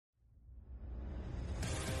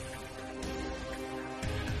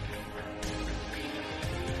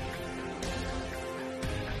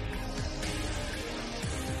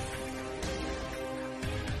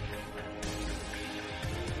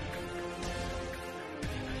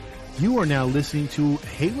You are now listening to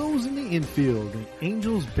Halos in the Infield, an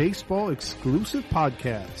Angels baseball exclusive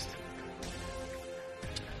podcast.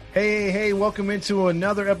 Hey, welcome into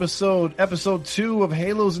another episode 2 of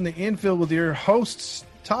Halos in the Infield with your hosts,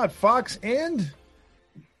 Todd Fox and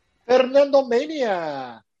Fernando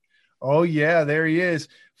Mania. Oh yeah, there he is.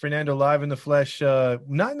 Fernando live in the flesh.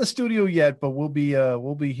 Not in the studio yet, but we'll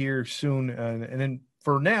be here soon. And then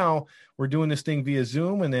for now, we're doing this thing via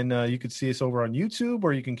Zoom, and then you can see us over on YouTube,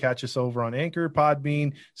 or you can catch us over on Anchor,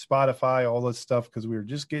 Podbean, Spotify, all that stuff, because we were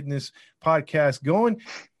just getting this podcast going.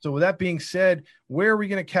 So with that being said, where are we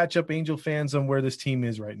going to catch up Angel fans on where this team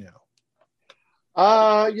is right now?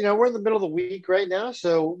 We're in the middle of the week right now,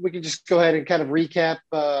 so we can just go ahead and kind of recap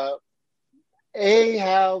how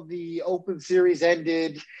the Open Series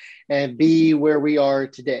ended, and B, where we are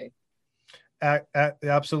today.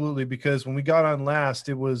 Absolutely, because when we got on last,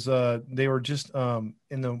 it was they were just in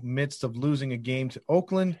the midst of losing a game to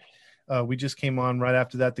Oakland. We just came on right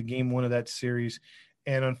after that, the game 1 of that series,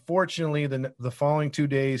 and unfortunately, the following 2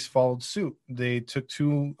 days followed suit. They took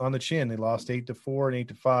 2 on the chin. They lost 8-4 and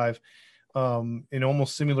 8-5 in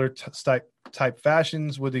almost similar type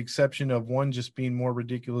fashions, with the exception of one just being more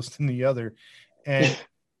ridiculous than the other. And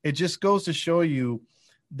it just goes to show you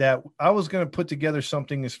that I was going to put together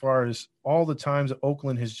something as far as all the times that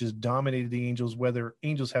Oakland has just dominated the Angels, whether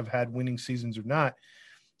Angels have had winning seasons or not,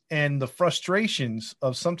 and the frustrations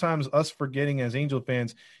of sometimes us forgetting as Angel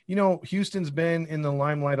fans. You know, Houston's been in the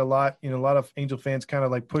limelight a lot. You know, a lot of Angel fans kind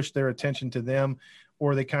of like push their attention to them,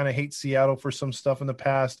 or they kind of hate Seattle for some stuff in the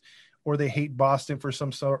past, or they hate Boston for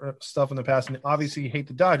some stuff in the past, and obviously hate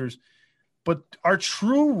the Dodgers. But our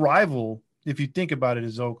true rival, if you think about it,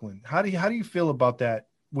 is Oakland. How do you feel about that,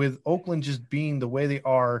 with Oakland just being the way they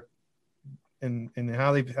are, and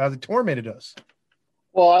how they tormented us?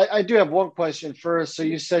 Well, I do have one question first. So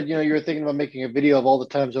you said, you were thinking about making a video of all the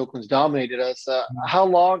times Oakland's dominated us. How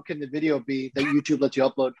long can the video be that YouTube lets you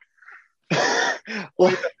upload?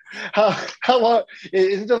 How long?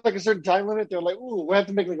 Isn't there like a certain time limit? They're like, ooh, we have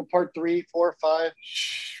to make like a part 3, 4, 5.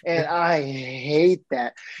 And I hate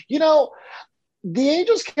that. The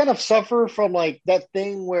Angels kind of suffer from like that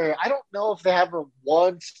thing where I don't know if they have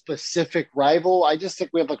one specific rival. I just think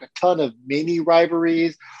we have like a ton of mini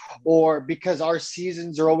rivalries, or because our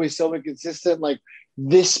seasons are always so inconsistent, like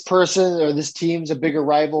this person or this team's a bigger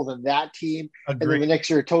rival than that team. Agreed. And then the next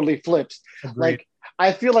year it totally flips. Agreed. Like,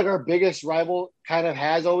 I feel like our biggest rival kind of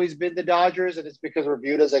has always been the Dodgers, and it's because we're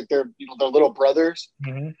viewed as like they're little brothers.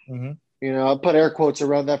 Mm-hmm, mm-hmm. I'll put air quotes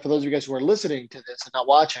around that for those of you guys who are listening to this and not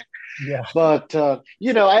watching. Yeah. But, I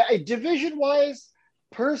division-wise,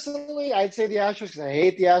 personally, I'd say the Astros because I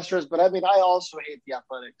hate the Astros. But, I mean, I also hate the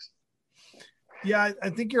Athletics. Yeah, I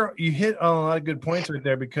think you hit on a lot of good points right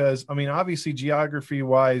there, because, I mean, obviously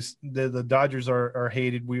geography-wise, the Dodgers are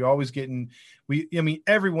hated. We always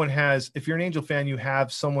everyone has – if you're an Angel fan, you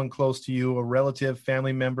have someone close to you, a relative,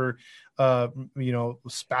 family member,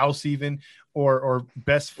 spouse even, or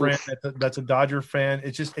best friend that's a Dodger fan.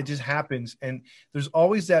 It just happens, and there's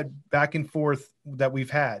always that back and forth that we've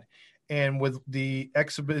had. And with the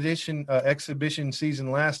exhibition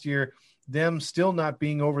season last year, them still not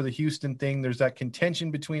being over the Houston thing, there's that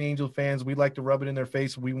contention between Angel fans. We like to rub it in their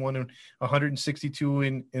face. We won 162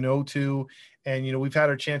 in 02, and we've had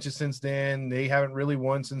our chances since then. They haven't really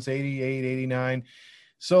won since 88, 89.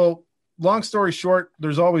 So long story short,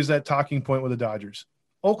 there's always that talking point with the Dodgers.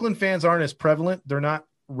 Oakland fans aren't as prevalent. They're not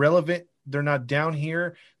relevant. They're not down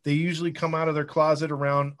here. They usually come out of their closet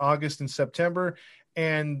around August and September,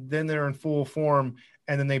 and then they're in full form,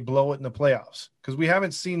 and then they blow it in the playoffs, because we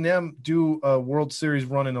haven't seen them do a World Series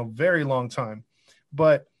run in a very long time.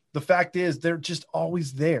 But the fact is, they're just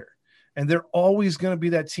always there, and they're always going to be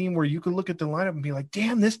that team where you can look at the lineup and be like,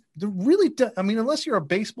 damn, they're really – I mean, unless you're a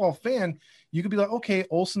baseball fan, you could be like, okay,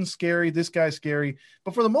 Olsen's scary, this guy's scary.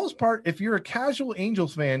 But for the most part, if you're a casual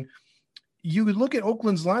Angels fan, you would look at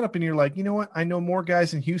Oakland's lineup and you're like, you know what? I know more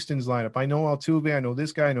guys in Houston's lineup. I know Altuve. I know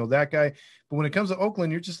this guy. I know that guy. But when it comes to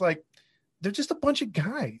Oakland, you're just like, they're just a bunch of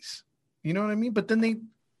guys. You know what I mean? But then they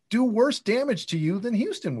do worse damage to you than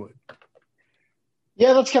Houston would.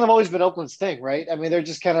 Yeah, that's kind of always been Oakland's thing, right? I mean, they're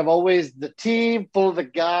just kind of always the team full of the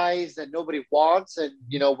guys that nobody wants. And,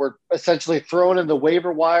 we're essentially thrown in the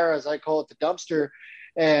waiver wire, as I call it, the dumpster.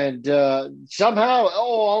 And somehow,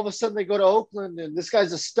 all of a sudden they go to Oakland and this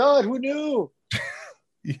guy's a stud. Who knew?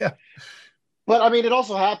 Yeah. But, I mean, it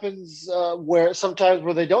also happens where sometimes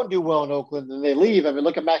they don't do well in Oakland and they leave. I mean,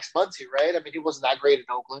 look at Max Muncy, right? I mean, he wasn't that great in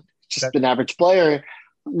Oakland. Just an average player.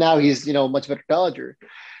 Now he's, a much better Dodger.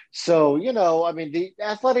 So, I mean, the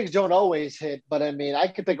Athletics don't always hit, but I mean, I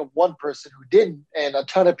could think of one person who didn't and a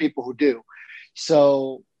ton of people who do.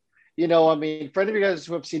 So, I mean, for any of you guys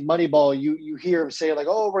who have seen Moneyball, you hear him say like,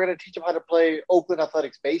 "Oh, we're going to teach them how to play Oakland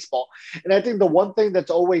Athletics baseball." And I think the one thing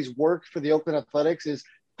that's always worked for the Oakland Athletics is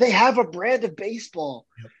they have a brand of baseball.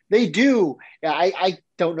 Yep. They do. I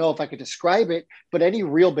don't know if I could describe it, but any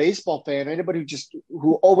real baseball fan, anybody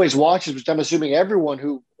who always watches, which I'm assuming everyone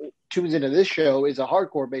who tunes into this show is a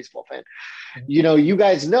hardcore baseball fan. You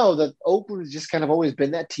guys know that Oakland has just kind of always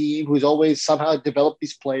been that team who's always somehow developed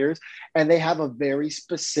these players, and they have a very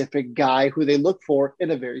specific guy who they look for in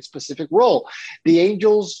a very specific role. The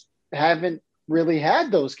Angels haven't really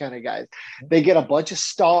had those kind of guys. They get a bunch of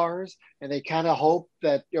stars and they kind of hope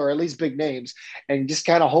that, or at least big names, and just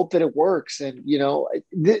kind of hope that it works. And,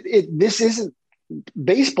 this isn't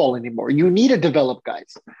baseball anymore. You need to develop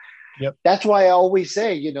guys. Yep. That's why I always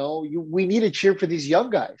say, we need to cheer for these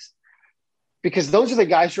young guys, because those are the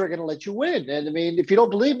guys who are going to let you win. And I mean, if you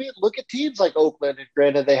don't believe me, look at teams like Oakland. And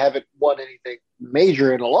granted, they haven't won anything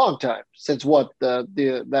major in a long time since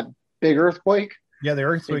that big earthquake. Yeah, the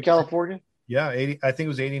earthquake in California. Yeah, 80. I think it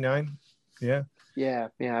was 89. Yeah. Yeah,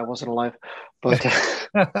 I wasn't alive, but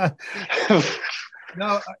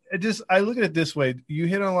no, I look at it this way. You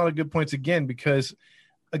hit on a lot of good points again, because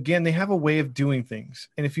again, they have a way of doing things.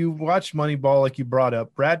 And if you watch Moneyball, like you brought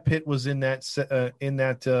up, Brad Pitt was in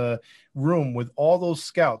that room with all those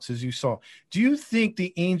scouts, as you saw. Do you think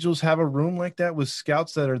the Angels have a room like that with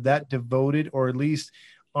scouts that are that devoted, or at least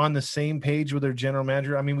on the same page with their general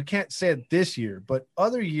manager? I mean, we can't say it this year, but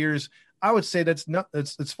other years, I would say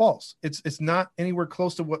it's false. It's not anywhere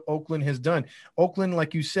close to what Oakland has done. Oakland,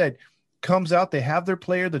 like you said, comes out, they have their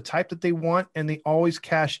player, the type that they want, and they always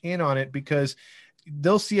cash in on it, because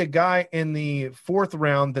they'll see a guy in the 4th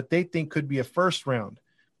round that they think could be a 1st round.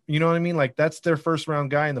 You know what I mean? Like, that's their 1st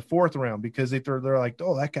round guy in the 4th round, because they're like,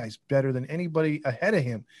 oh, that guy's better than anybody ahead of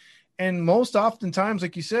him. And most oftentimes,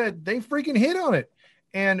 like you said, they freaking hit on it.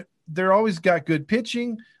 And they're always got good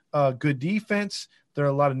pitching, good defense. There are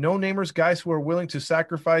a lot of no-namers, guys who are willing to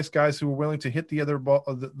sacrifice, guys who are willing to hit the other ball,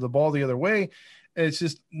 the ball the other way. It's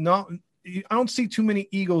just not – I don't see too many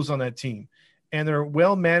egos on that team. And they're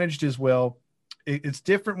well managed as well. It's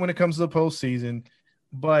different when it comes to the postseason,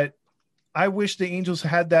 but I wish the Angels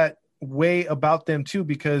had that way about them too,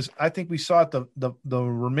 because I think we saw it the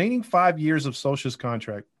remaining 5 years of Socha's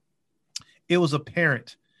contract. It was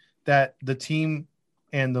apparent that the team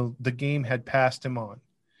and the game had passed him on.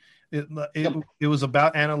 It was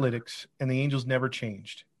about analytics, and the Angels never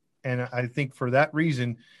changed. And I think for that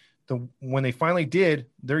reason, when they finally did,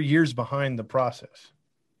 they're years behind the process.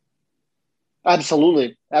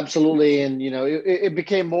 Absolutely. And, it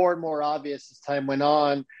became more and more obvious as time went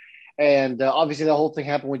on. And obviously the whole thing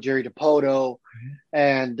happened with Jerry DiPoto.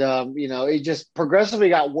 And, it just progressively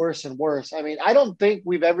got worse and worse. I mean, I don't think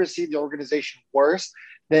we've ever seen the organization worse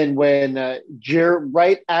than when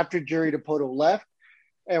right after Jerry DiPoto left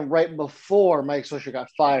and right before Mike Socha got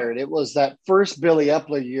fired. It was that first Billy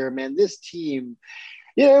Epler year, man. This team,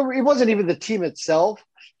 it wasn't even the team itself,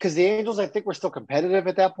 because the Angels, I think, were still competitive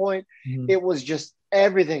at that point. Mm-hmm. It was just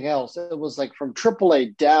everything else. It was like from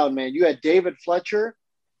AAA down, man. You had David Fletcher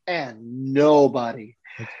and nobody.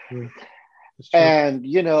 That's true. And,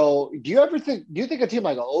 do you think a team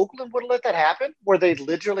like Oakland would let that happen, where they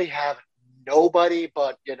literally have nobody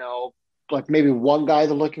but, like maybe one guy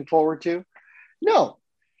they're looking forward to? No.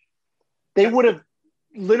 They would have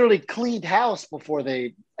literally cleaned house before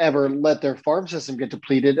they ever let their farm system get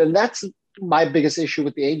depleted. And that's my biggest issue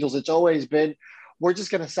with the Angels. It's always been, we're just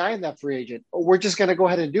going to sign that free agent. We're just going to go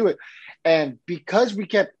ahead and do it. And because we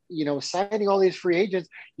kept, signing all these free agents,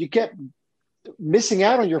 you kept missing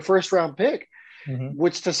out on your 1st round pick,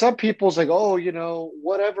 which to some people is like, oh,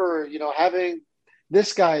 whatever, having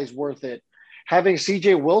this guy is worth it. Having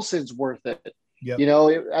CJ Wilson's worth it. Yep.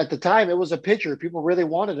 At the time it was a pitcher. People really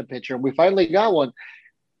wanted a pitcher, and we finally got one.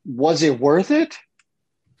 Was it worth it?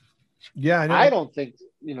 Yeah, I don't think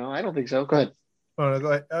so. Go ahead. Oh, no, go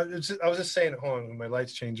ahead. I was just saying, hold on, my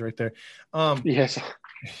lights changed right there. Yes.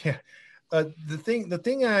 Yeah. The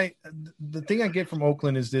thing I get from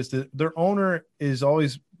Oakland is this: that their owner is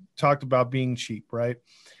always talked about being cheap, right?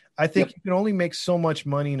 I think you can only make so much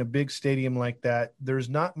money in a big stadium like that. There's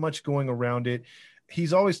not much going around it.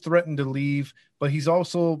 He's always threatened to leave, but he's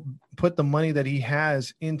also put the money that he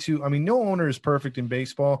has into, I mean, no owner is perfect in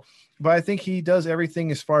baseball, but I think he does everything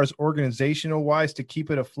as far as organizational wise to keep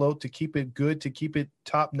it afloat, to keep it good, to keep it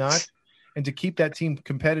top notch, and to keep that team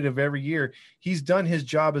competitive every year. He's done his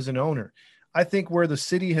job as an owner. I think where the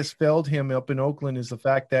city has failed him up in Oakland is the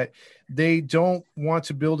fact that they don't want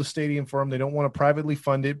to build a stadium for him. They don't want to privately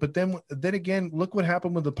fund it. But then again, look what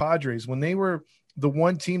happened with the Padres when they were the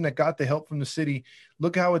one team that got the help from the city.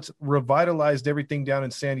 Look how it's revitalized everything down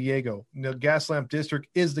in San Diego. The Gaslamp District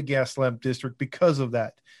is the Gaslamp District because of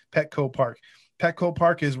that. Petco Park. Petco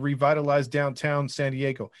Park has revitalized downtown San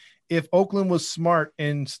Diego. If Oakland was smart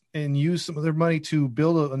and used some of their money to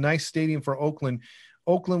build a nice stadium for Oakland,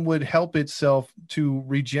 Oakland would help itself to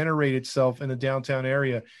regenerate itself in the downtown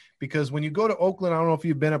area. Because when you go to Oakland, I don't know if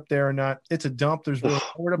you've been up there or not, it's a dump. There's really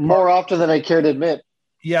nowhere to park. More often than I care to admit.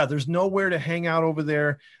 Yeah, there's nowhere to hang out over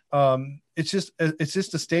there. It's just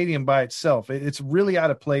a stadium by itself. It's really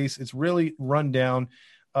out of place. It's really run down.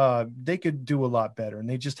 They could do a lot better, and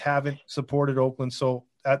they just haven't supported Oakland. So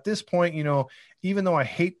at this point, even though I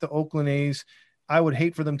hate the Oakland A's, I would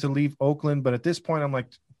hate for them to leave Oakland. But at this point, I'm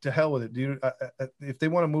like, to hell with it, dude. If they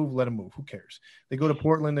want to move, let them move. Who cares? They go to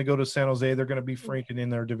Portland, they go to San Jose. They're going to be freaking in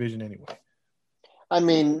their division anyway. I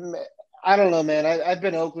mean, I don't know, man. I've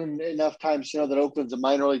been to Oakland enough times to know that Oakland's a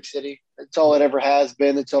minor league city. It's all it ever has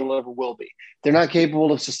been. It's all it ever will be. They're not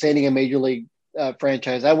capable of sustaining a major league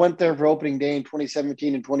franchise. I went there for opening day in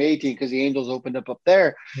 2017 and 2018 because the Angels opened up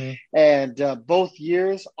there. Mm-hmm. And both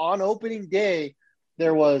years on opening day,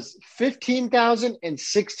 there was 15,000 and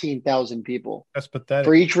 16,000 people. That's pathetic.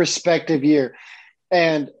 For each respective year.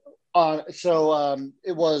 And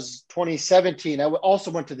it was 2017. I also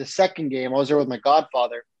went to the second game. I was there with my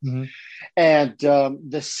godfather. Mm-hmm. And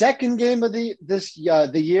the second game of the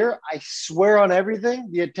year, I swear on everything,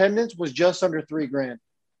 the attendance was just under $3,000.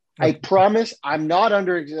 I promise I'm not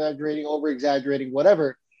under exaggerating, over exaggerating,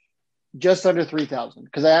 whatever, just under 3,000.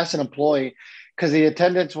 Because I asked an employee, because the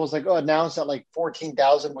attendance was announced at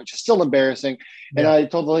 14,000, which is still embarrassing. Yeah. And I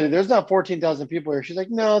told the lady, there's not 14,000 people here. She's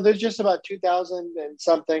like, no, there's just about 2,000 and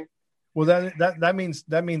something. Well,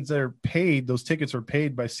 that means they're paid. Those tickets are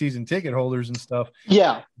paid by season ticket holders and stuff.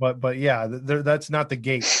 Yeah. But yeah, that's not the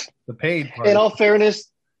gate. The paid part. In all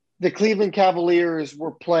fairness, the Cleveland Cavaliers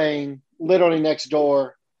were playing literally next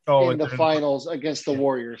door in the finals against the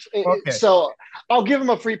Warriors. Okay. So I'll give them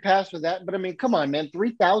a free pass for that. But I mean, come on, man,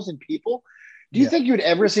 3,000 people. Do you think you'd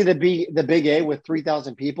ever see the Big A with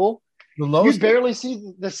 3,000 people? You barely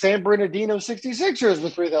see the San Bernardino 66ers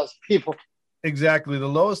with 3,000 people. Exactly. The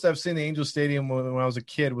lowest I've seen the Angel Stadium when I was a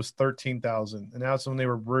kid was 13,000, and that's when they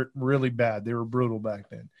were really bad. They were brutal back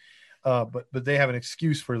then. But they have an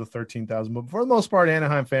excuse for the 13,000. But for the most part,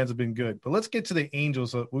 Anaheim fans have been good. But let's get to the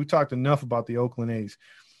Angels. We talked enough about the Oakland A's.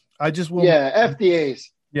 F the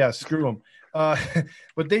A's. Yeah, screw them.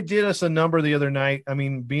 But they did us a number the other night. I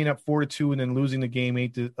mean, being up 4-2 and then losing the game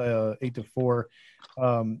 8-4.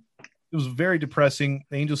 It was very depressing.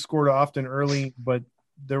 The Angels scored often early, but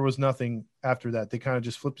there was nothing after that. They kind of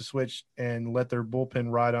just flipped a switch and let their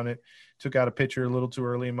bullpen ride on it. Took out a pitcher a little too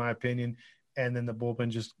early, in my opinion, and then the bullpen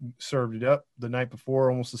just served it up. The night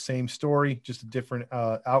before, almost the same story, just a different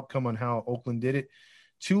outcome on how Oakland did it.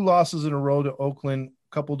 2 losses in a row to Oakland,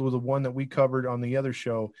 coupled with the one that we covered on the other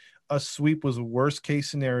show. A sweep was a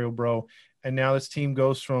worst-case scenario, bro. And now this team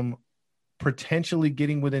goes from potentially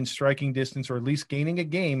getting within striking distance or at least gaining a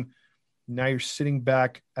game. Now you're sitting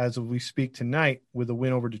back as we speak tonight with a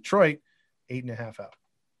win over Detroit, 8.5 out.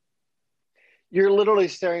 You're literally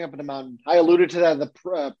staring up at a mountain. I alluded to that in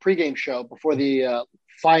the pregame show before the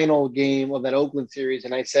final game of that Oakland series.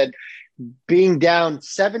 And I said, being down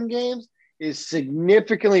 7 games is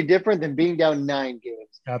significantly different than being down 9 games.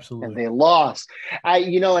 Absolutely. And they lost.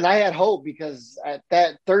 And I had hope because at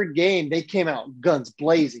that third game, they came out guns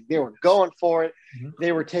blazing. They were going for it. Mm-hmm.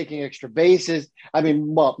 They were taking extra bases. I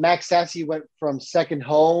mean, Max Stassi went from second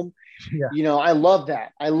home. Yeah. I love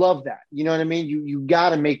that. You know what I mean? You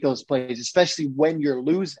got to make those plays, especially when you're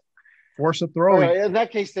losing. Force a throw. In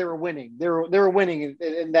that case, they were winning. They were winning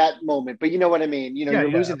in that moment. But you know what I mean?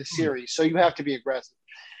 You're losing the series, so you have to be aggressive.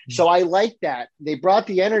 So I like that. They brought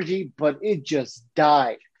the energy, but it just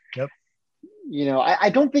died. Yep. I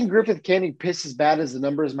don't think Griffith Canning pissed as bad as the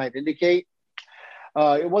numbers might indicate.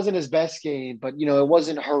 It wasn't his best game, but, it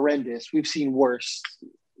wasn't horrendous. We've seen worse.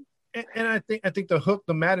 And I think the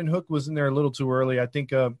Madden hook was in there a little too early. I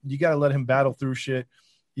think you got to let him battle through shit.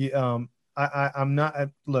 I'm not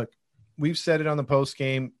 – look, we've said it on the post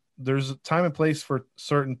game. There's a time and place for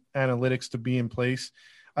certain analytics to be in place.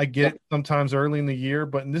 I get it sometimes early in the year,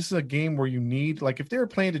 but this is a game where you need, if they were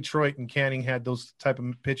playing Detroit and Canning had those type of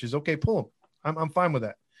pitches, okay, pull them. I'm fine with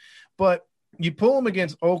that. But you pull them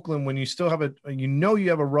against Oakland when you still have you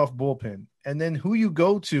have a rough bullpen, and then who you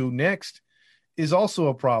go to next is also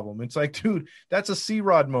a problem. It's like, dude, that's a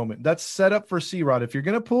C-Rod moment. That's set up for C-Rod. If you're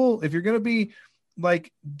going to be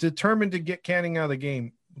determined to get Canning out of the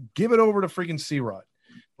game, give it over to freaking C-Rod.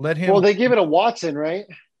 Let him. Well, they give it to Watson, right?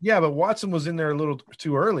 Yeah, but Watson was in there a little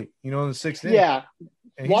too early, in the 6th inning. Yeah,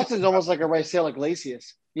 And Watson's almost like a Raisel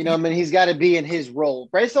Iglesias. You know, I mean, he's got to be in his role.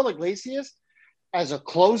 Raisel Iglesias, as a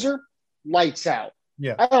closer, lights out.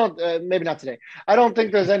 Yeah. I don't. Maybe not today. I don't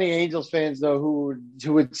think there's any Angels fans though who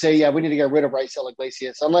would say, "Yeah, we need to get rid of Raisel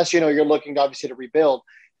Iglesias," unless you're looking obviously to rebuild.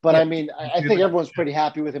 But Yeah. I mean, I think everyone's pretty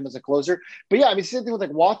happy with him as a closer. But yeah, I mean, same thing with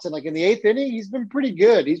like Watson. Like in the 8th inning, he's been pretty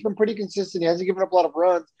good. He's been pretty consistent. He hasn't given up a lot of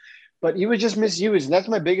runs, but he was just misused. And that's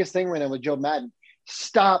my biggest thing right now with Joe Madden.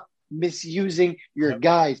 Stop misusing your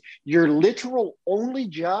guys. Your literal only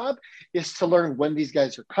job is to learn when these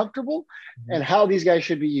guys are comfortable and how these guys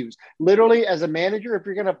should be used. Literally, as a manager, if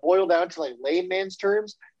you're going to boil down to like layman's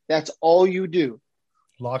terms, that's all you do.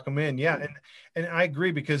 Lock them in. Yeah. And I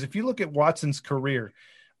agree, because if you look at Watson's career,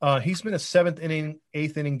 he's been a 7th inning,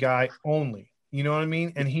 8th inning guy only. You know what I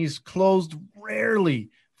mean? And he's closed rarely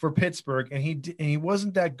for Pittsburgh, and he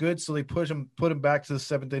wasn't that good, so they put him back to the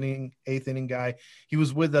 7th inning, 8th inning guy. He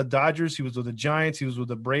was with the Dodgers, he was with the Giants, he was with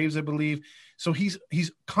the Braves, I believe. So he's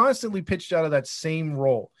constantly pitched out of that same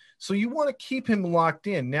role. So you want to keep him locked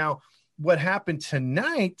in. Now, what happened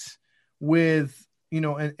tonight with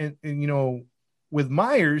with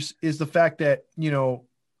Myers is the fact that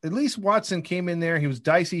at least Watson came in there, he was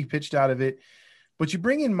dicey, he pitched out of it, but you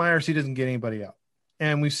bring in Myers, he doesn't get anybody out.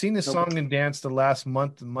 And we've seen this song and dance the last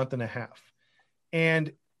month and a half.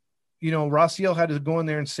 And, Raciel had to go in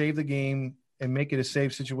there and save the game and make it a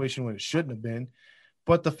safe situation when it shouldn't have been.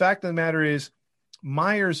 But the fact of the matter is,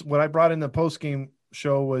 Myers, what I brought in the postgame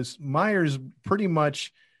show was Myers pretty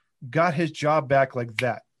much got his job back like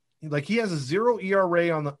that. Like, he has a 0 ERA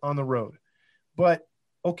on the road. But,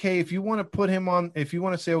 okay, if you want to put him on, if you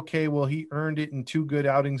want to say, okay, well, he earned it in 2 good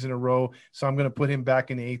outings in a row, so I'm going to put him back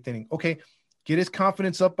in the 8th inning. Okay. Get his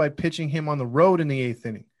confidence up by pitching him on the road in the 8th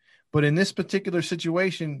inning. But in this particular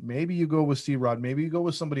situation, maybe you go with C-Rod. Maybe you go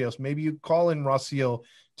with somebody else. Maybe you call in Raciel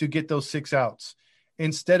to get those 6 outs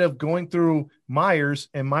instead of going through Myers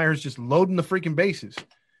and Myers just loading the freaking bases.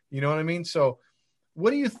 You know what I mean? So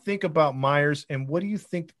what do you think about Myers, and what do you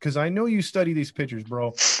think? Because I know you study these pitchers,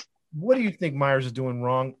 bro. What do you think Myers is doing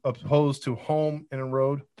wrong opposed to home and a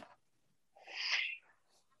road?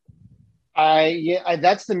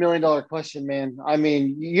 That's the $1 million question, man. I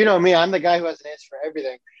mean, you know me, I'm the guy who has an answer for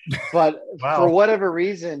everything. But Wow. For whatever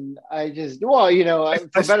reason,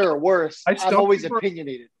 for better or worse, I'm always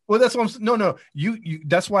opinionated. Well, that's what I'm. No. You.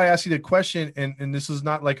 That's why I asked you the question, and this is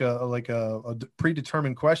not like a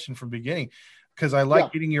predetermined question from the beginning, because I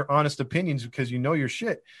like getting your honest opinions, because your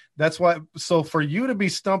shit. That's why. So for you to be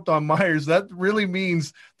stumped on Myers, that really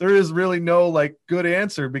means there is really no like good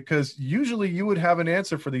answer, because usually you would have an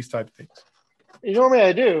answer for these type of things. Normally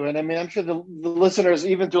I do. And I mean, I'm sure the listeners,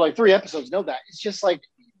 even through like 3 episodes, know that. It's just like,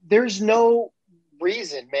 there's no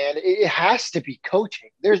reason, man. It has to be coaching.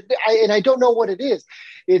 I don't know what it is.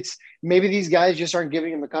 It's maybe these guys just aren't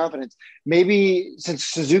giving him the confidence. Maybe since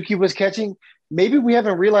Suzuki was catching, maybe we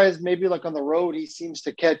haven't realized, maybe like on the road, he seems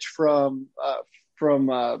to catch from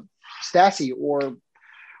Stassi, or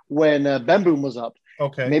when Ben Boom was up.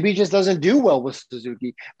 Okay. Maybe he just doesn't do well with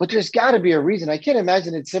Suzuki, but there's got to be a reason. I can't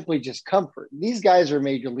imagine it's simply just comfort. These guys are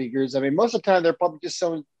major leaguers. I mean, most of the time they're probably just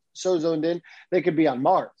so zoned in, they could be on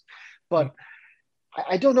Mars. But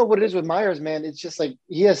I don't know what it is with Myers, man. It's just like,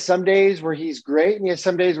 he has some days where he's great, and he has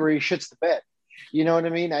some days where he shits the bed. You know what I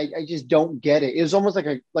mean? I just don't get it. It was almost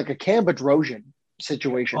like a Cam Bedrosian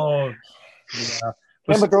situation. Oh, yeah.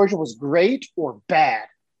 Cam Bedrosian was great or bad.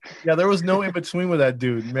 Yeah, there was no in between with that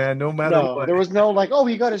dude, man. No matter what. There was no like, oh,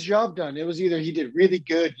 he got his job done. It was either he did really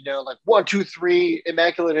good, like 1, 2, 3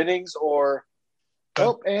 immaculate innings, or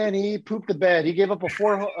and he pooped the bed. He gave up a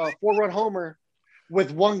 4-run homer with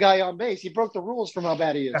 1 guy on base. He broke the rules from how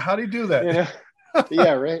bad he is. How do you do that?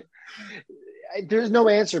 Yeah, right. There's no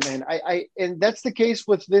answer, man. And that's the case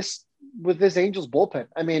with this Angels bullpen.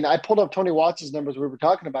 I mean, I pulled up Tony Watts' numbers. We were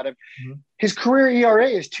talking about him. Mm-hmm. His career ERA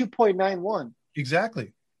is 2.91.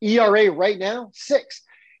 Exactly. ERA right now, 6.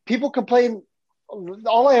 People complain.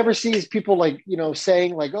 All I ever see is people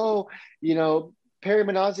saying like, oh, Perry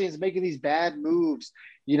Minasian is making these bad moves.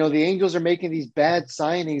 The Angels are making these bad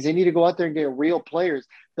signings. They need to go out there and get real players.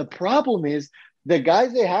 The problem is the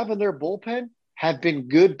guys they have in their bullpen have been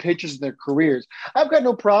good pitchers in their careers. I've got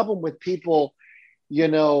no problem with people,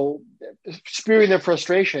 spewing their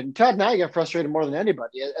frustration. Todd and I get frustrated more than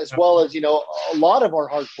anybody, as well as, a lot of our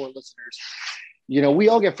hardcore listeners. We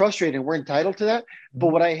all get frustrated, and we're entitled to that. But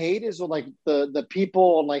what I hate is like the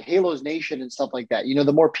people on like Halos Nation and stuff like that.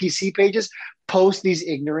 The more PC pages post these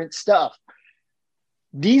ignorant stuff.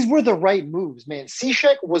 These were the right moves, man.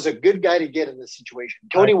 Cishek was a good guy to get in this situation.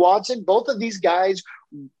 Tony Watson, both of these guys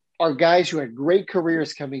are guys who had great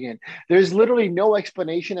careers coming in. There's literally no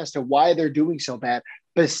explanation as to why they're doing so bad.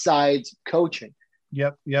 besides coaching.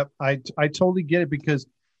 Yep. I totally get it, because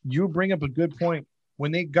you bring up a good point.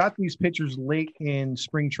 When they got these pitchers late in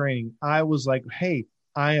spring training, I was like, hey,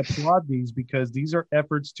 I applaud these, because these are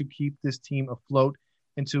efforts to keep this team afloat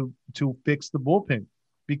and to fix the bullpen.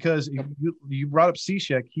 Because you brought up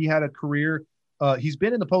Cishek, he had a career. He's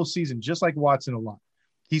been in the postseason just like Watson a lot.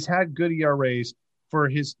 He's had good ERAs for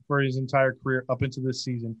his entire career up into this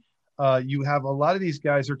season. You have a lot of these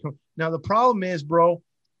guys are now. The problem is, bro,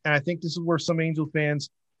 and I think this is where some Angel fans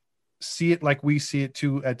see it like we see it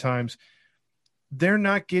too at times. They're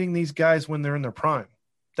not getting these guys when they're in their prime.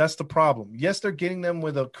 That's the problem. Yes, they're getting them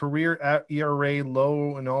with a career ERA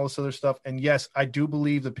low and all this other stuff. And yes, I do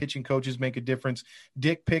believe the pitching coaches make a difference.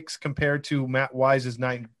 Dick Picks compared to Matt Wise is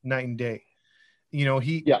night and day. You know,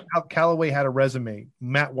 Callaway had a resume.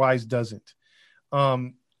 Matt Wise doesn't.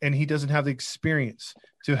 And he doesn't have the experience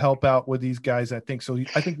to help out with these guys, I think. So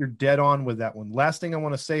I think you're dead on with that one. Last thing I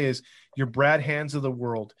want to say is your Brad Hands of the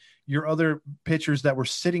world, your other pitchers that were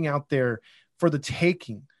sitting out there for the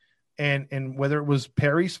taking, and whether it was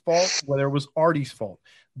Perry's fault, whether it was Artie's fault,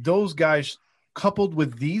 those guys coupled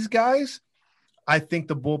with these guys, I think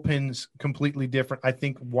the bullpen's completely different. I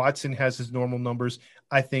think Watson has his normal numbers.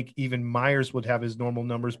 I think even Myers would have his normal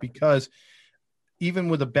numbers, because even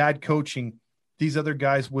with a bad coaching, these other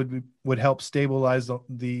guys would help stabilize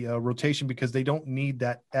the rotation, because they don't need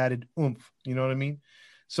that added oomph. You know what I mean?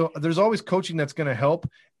 So there's always coaching that's going to help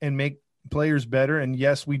and make players better. And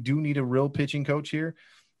yes, we do need a real pitching coach here,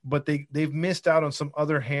 but they've missed out on some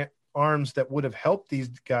other arms that would have helped these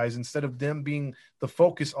guys, instead of them being the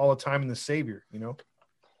focus all the time and the savior, you know?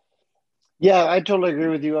 Yeah, I totally agree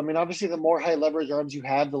with you. I mean, obviously, the more high leverage arms you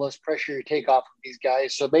have, the less pressure you take off of these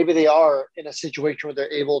guys. So maybe they are in a situation where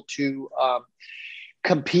they're able to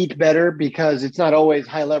compete better, because it's not always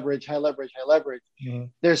high leverage. Mm-hmm.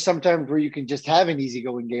 There's sometimes where you can just have an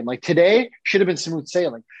easygoing game. Like today should have been smooth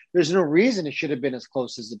sailing. There's no reason it should have been as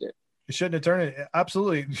close as it did. It shouldn't have turned it.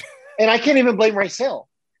 Absolutely. And I can't even blame Rysel,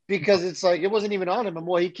 because it's like it wasn't even on him.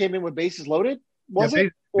 And he came in with bases loaded, was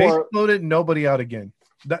it? Bases loaded, nobody out again.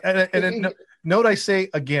 Note I say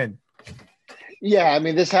again. Yeah, I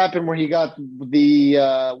mean, this happened where he got the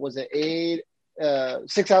was it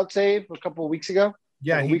 6-out save a couple of weeks ago?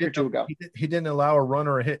 Yeah, a week or two ago. He didn't allow a run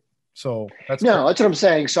or a hit. So that's what I'm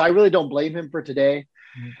saying. So I really don't blame him for today.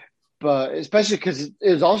 Mm-hmm. But especially because it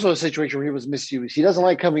was also a situation where he was misused. He doesn't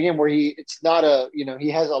like coming in where it's not he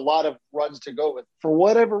has a lot of runs to go with for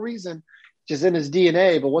whatever reason, just in his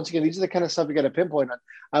DNA. But once again, these are the kind of stuff you got to pinpoint on.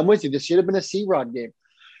 I'm with you. This should have been a C-Rod game.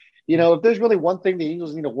 You know, if there's really one thing the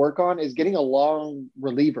Angels need to work on, is getting a long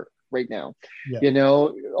reliever right now. Yeah. You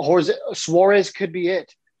know, Suarez could be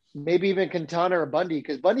it. Maybe even Quintana or Bundy,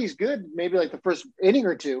 because Bundy's good maybe like the first inning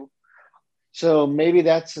or two. So maybe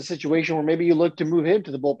that's a situation where maybe you look to move him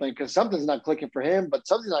to the bullpen, because something's not clicking for him, but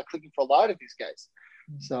something's not clicking for a lot of these guys.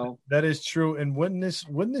 So that is true. And wouldn't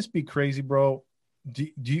this be crazy, bro?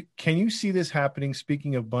 Can you see this happening?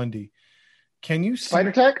 Speaking of Bundy, can you see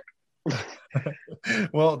Spider Tech?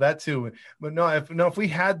 Well, that too. But if we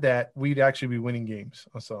had that, we'd actually be winning games.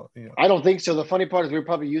 So I don't think so. The funny part is we're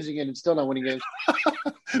probably using it and still not winning games.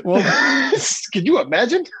 Well, can you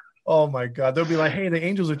imagine? Oh my God, they'll be like, "Hey, the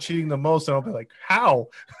Angels are cheating the most," and I'll be like, "How?"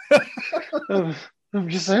 I'm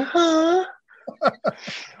just like, huh?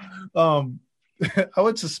 I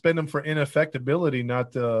would suspend them for ineffectability,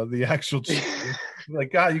 not the actual cheating.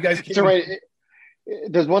 Like, God, you guys can't. That's right.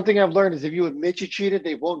 There's one thing I've learned is if you admit you cheated,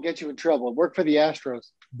 they won't get you in trouble. Work for the Astros.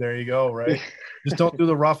 There you go. Right. Just don't do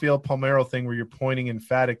the Rafael Palmeiro thing where you're pointing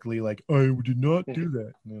emphatically, like, "I did not do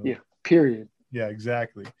that." No. Yeah. Period. Yeah.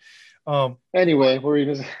 Exactly. Anyway, what were you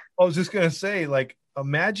gonna say? I was just gonna say, like,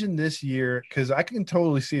 imagine this year, because I can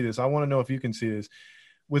totally see this. I want to know if you can see this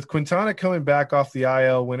with Quintana coming back off the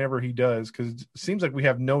IL whenever he does, because it seems like we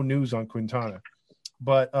have no news on Quintana.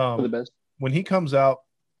 But for the best. When he comes out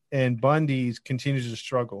and Bundy continues to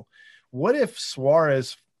struggle, what if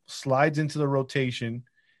Suarez slides into the rotation,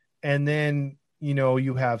 and then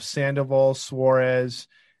you have Sandoval, Suarez,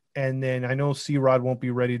 and then I know C-Rod won't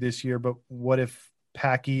be ready this year, but what if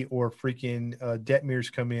Packy or freaking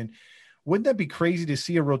Detmers come in? Wouldn't that be crazy to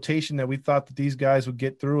see a rotation that we thought that these guys would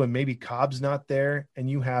get through, and maybe Cobb's not there, and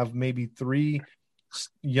you have maybe 3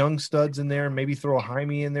 young studs in there, maybe throw a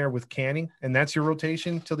Jaime in there with Canning, and that's your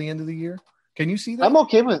rotation till the end of the year? Can you see that? I'm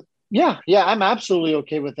okay with I'm absolutely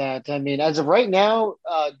okay with that. I mean, as of right now,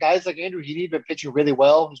 guys like Andrew Heaney have been pitching really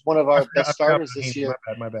well. He's one of our best starters this year.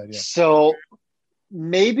 My bad. Yeah. So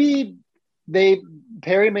maybe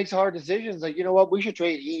Perry makes hard decisions. Like, you know what? We should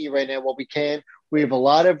trade Heaney right now while we can. We have a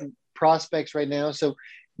lot of prospects right now. So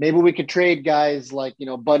Maybe we could trade guys like,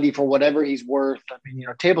 Bundy for whatever he's worth. I mean,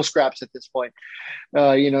 table scraps at this point.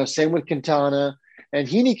 Same with Quintana. And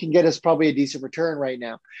Heaney can get us probably a decent return right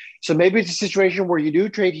now. So maybe it's a situation where you do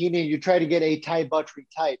trade Heaney and you try to get a Ty Buttrey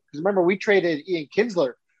type. Because remember, we traded Ian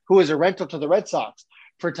Kinsler, who was a rental to the Red Sox,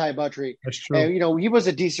 for Ty Buttrey. That's true. And, he was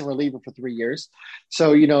a decent reliever for 3 years.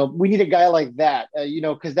 So, we need a guy like that,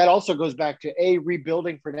 because that also goes back to A,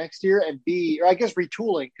 rebuilding for next year, and B, or I guess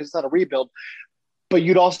retooling, because it's not a rebuild, but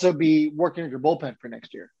you'd also be working on your bullpen for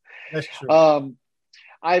next year. That's true.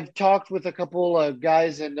 I've talked with a couple of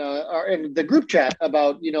guys in the group chat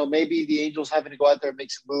about, maybe the Angels having to go out there and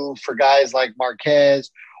make some moves for guys like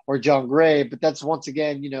Marquez or John Gray. But that's once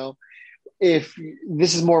again, if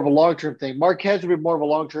this is more of a long-term thing, Marquez would be more of a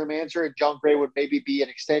long-term answer, and John Gray would maybe be an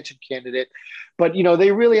extension candidate. But,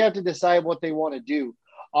 they really have to decide what they want to do.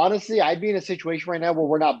 Honestly, I'd be in a situation right now where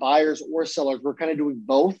we're not buyers or sellers. We're kind of doing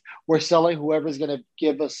both. We're selling whoever's going to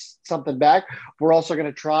give us something back. We're also going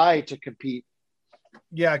to try to compete.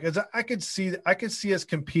 Yeah, because I could see us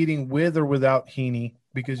competing with or without Heaney,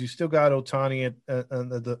 because you still got Ohtani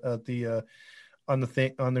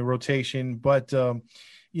on the rotation. But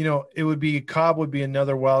it would be Cobb would be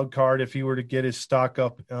another wild card if he were to get his stock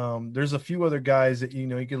up. There's a few other guys that you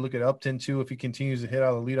could look at Upton too if he continues to hit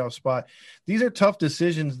out of the leadoff spot. These are tough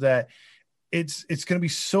decisions that it's going to be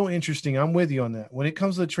so interesting. I'm with you on that. When it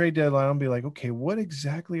comes to the trade deadline, I'll be like, okay, what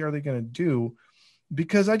exactly are they going to do?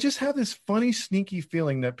 Because I just have this funny, sneaky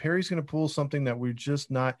feeling that Perry's going to pull something that we're just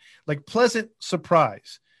not, like, pleasant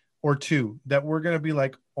surprise or two that we're going to be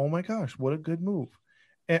like, oh my gosh, what a good move.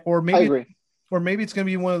 Or maybe it's going to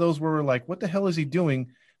be one of those where we're like, what the hell is he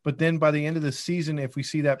doing? But then by the end of the season, if we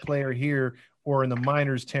see that player here or in the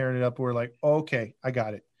minors tearing it up, we're like, oh, okay, I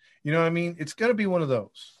got it. You know what I mean? It's going to be one of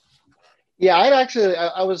those. Yeah,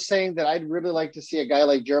 I was saying that I'd really like to see a guy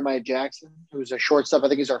like Jeremiah Jackson, who's a shortstop. I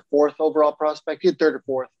think he's our 4th overall prospect. He's 3rd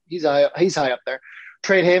or 4th. He's high up there.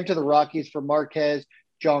 Trade him to the Rockies for Marquez,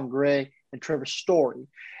 John Gray, and Trevor Story.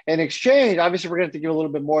 In exchange, obviously, we're going to have to give a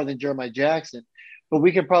little bit more than Jeremiah Jackson, but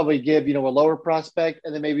we could probably give, a lower prospect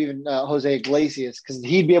and then maybe even Jose Iglesias, because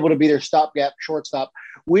he'd be able to be their stopgap shortstop.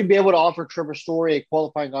 We'd be able to offer Trevor Story a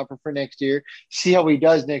qualifying offer for next year, see how he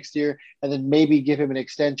does next year, and then maybe give him an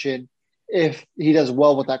extension if he does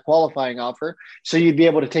well with that qualifying offer. So you'd be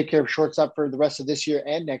able to take care of shortstop for the rest of this year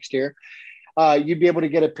and next year. You'd be able to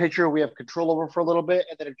get a pitcher we have control over for a little bit.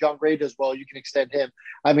 And then if John Gray does well, you can extend him.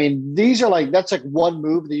 I mean, that's like one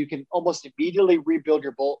move that you can almost immediately rebuild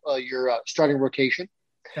your starting rotation.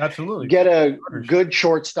 Absolutely. Get a good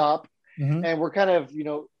shortstop. Mm-hmm. And we're kind of,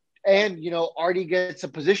 Artie gets a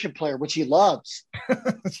position player, which he loves.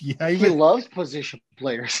 Yeah, he loves position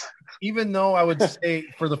players. Even though I would say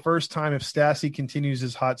for the first time, if Stassi continues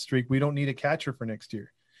his hot streak, we don't need a catcher for next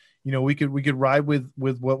year. We could ride with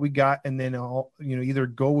what we got, and then either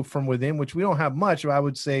go from within, which we don't have much. I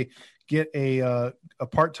would say get a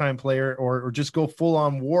part-time player or just go full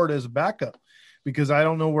on Ward as a backup, because I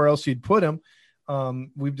don't know where else you'd put him.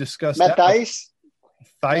 We've discussed Matt that.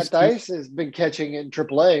 Matt Dice has been catching in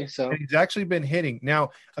AAA, so he's actually been hitting.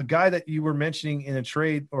 Now, a guy that you were mentioning in a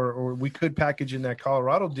trade, or we could package in that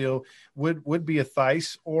Colorado deal, would be a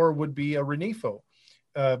Theis or would be a Renifo,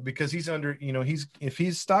 because he's under. He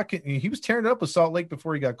was tearing it up with Salt Lake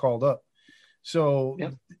before he got called up. So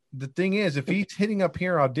The thing is, if he's hitting up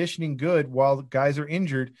here auditioning good while the guys are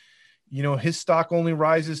injured, his stock only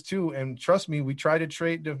rises too. And trust me, we tried to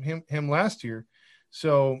trade him last year.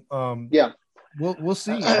 So We'll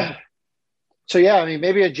see. So I mean,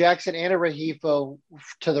 maybe a Jackson and a Rehifo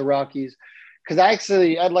to the Rockies, because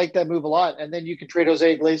I'd like that move a lot. And then you can trade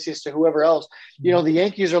Jose Iglesias to whoever else. The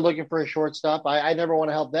Yankees are looking for a shortstop. I never want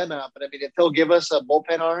to help them out, but I mean, if they'll give us a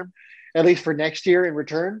bullpen arm, at least for next year in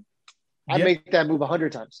return, I'd make that move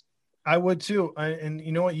 100 times. I would too. And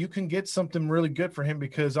you know what? You can get something really good for him,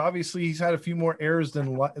 because obviously he's had a few more errors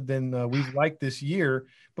than we've liked this year.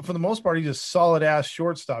 But for the most part, he's a solid ass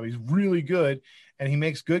shortstop. He's really good, and he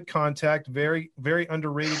makes good contact. Very, very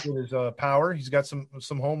underrated with his power. He's got some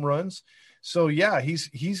home runs. So yeah,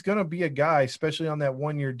 he's going to be a guy, especially on that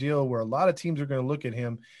 1-year deal, where a lot of teams are going to look at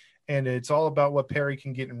him, and it's all about what Perry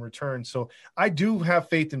can get in return. So I do have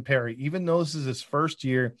faith in Perry, even though this is his first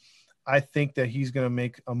year. I think that he's going to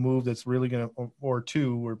make a move that's really going to, or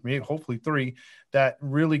two, or maybe hopefully 3, that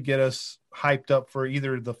really get us hyped up for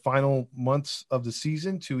either the final months of the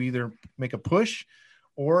season to either make a push,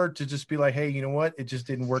 or to just be like, hey, you know what? It just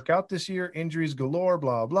didn't work out this year. Injuries galore,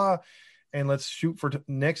 blah, blah. And let's shoot for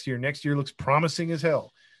next year. Next year looks promising as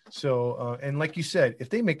hell. So, and like you said, if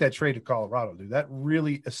they make that trade to Colorado, dude, that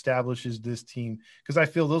really establishes this team, because I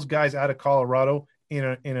feel those guys out of Colorado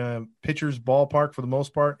in a pitcher's ballpark for the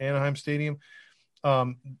most part, Anaheim Stadium,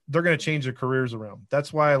 they're going to change their careers around.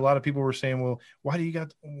 That's why a lot of people were saying, well, why do you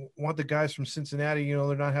want the guys from Cincinnati? You know,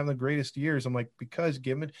 they're not having the greatest years. I'm like, because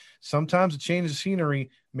sometimes a change of scenery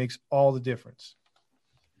makes all the difference.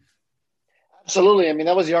 Absolutely. I mean,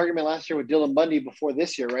 that was the argument last year with Dylan Bundy before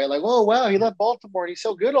this year, right? Like, oh, wow, he left Baltimore and he's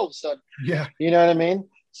so good all of a sudden. Yeah. You know what I mean?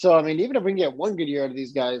 So, I mean, even if we can get one good year out of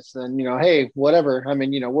these guys, then, you know, hey, whatever. I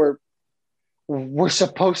mean, you know, we're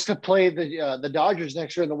supposed to play the Dodgers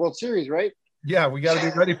next year in the World Series, right? Yeah, we got to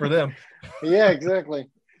be ready for them. Yeah, exactly.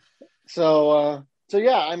 So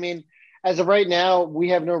yeah, I mean, as of right now, we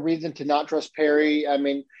have no reason to not trust Perry. I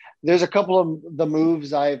mean, there's a couple of the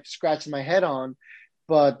moves I've scratched my head on,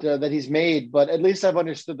 but that he's made. But at least I've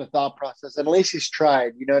understood the thought process, and at least he's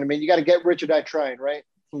tried. You know what I mean? You got to get rich or die trying, right?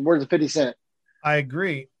 From words of 50 Cent. I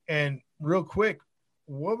agree. And real quick,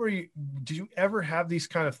 did you ever have these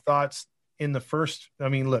kind of thoughts in the first? I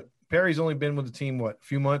mean, look, Perry's only been with the team, a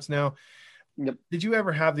few months now. Yep. Did you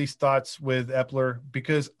ever have these thoughts with Epler?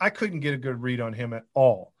 Because I couldn't get a good read on him at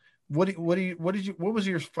all. What was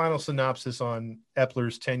your final synopsis on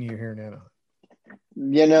Epler's tenure here in Anaheim?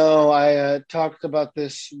 You know, I talked about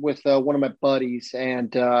this with one of my buddies,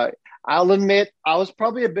 and I'll admit I was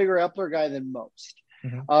probably a bigger Epler guy than most.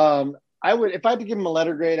 Mm-hmm. If I had to give him a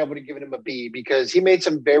letter grade, I would have given him a B because he made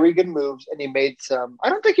some very good moves, and he made some. I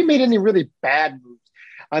don't think he made any really bad moves.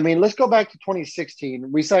 I mean, let's go back to 2016.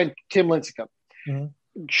 We signed Tim Lincecum. Mm-hmm.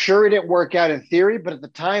 Sure, it didn't work out in theory, but at the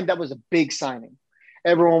time, that was a big signing.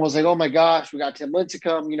 Everyone was like, "Oh my gosh, we got Tim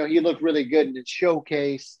Lincecum." You know, he looked really good in his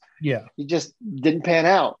showcase. Yeah, he just didn't pan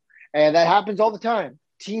out, and that happens all the time.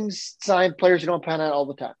 Teams sign players who don't pan out all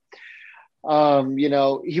the time. You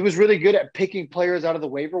know, he was really good at picking players out of the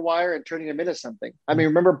waiver wire and turning them into something. I mean,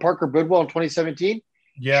 remember Parker Bidwell in 2017?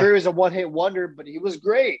 Yeah, sure, he was a one-hit wonder, but he was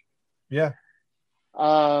great. Yeah.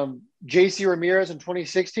 JC Ramirez in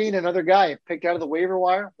 2016, another guy picked out of the waiver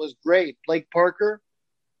wire, was great. Blake Parker,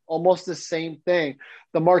 almost the same thing.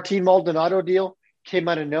 The Martin Maldonado deal came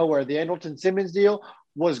out of nowhere. The Andrelton Simmons deal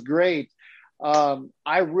was great.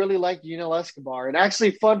 I really like Yunel Escobar. And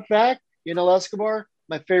actually, fun fact, Yunel Escobar,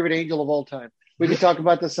 my favorite Angel of all time. We can talk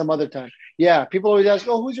about this some other time. Yeah, people always ask,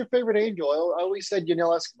 oh, who's your favorite Angel? I always said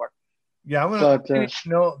Yunel Escobar. Yeah, I'm gonna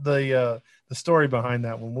know the story behind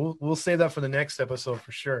that one. We'll save that for the next episode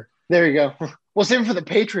for sure. There you go. We'll save it for the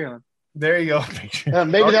Patreon. There you go.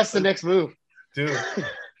 Maybe that's the next move, dude.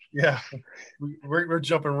 Yeah, we're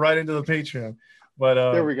jumping right into the Patreon. But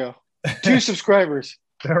there we go. 2 subscribers.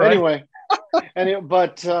 Right. Anyway,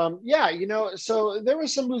 yeah, you know, so there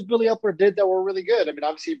was some moves Billy Epler did that were really good. I mean,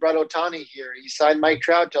 obviously he brought Ohtani here. He signed Mike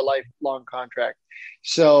Trout to a lifelong contract.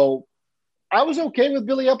 So I was okay with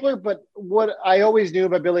Billy Epler, but what I always knew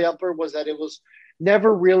about Billy Epler was that it was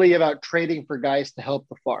never really about trading for guys to help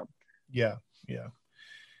the farm. Yeah.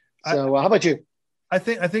 So how about you? I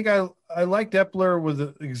think I liked Epler with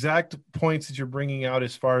the exact points that you're bringing out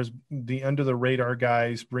as far as the under the radar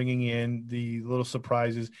guys, bringing in the little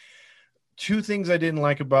surprises. 2 things I didn't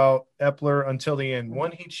like about Epler until the end.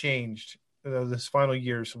 One, he changed this final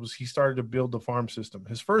years was he started to build the farm system.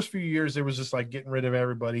 His first few years, there was just like getting rid of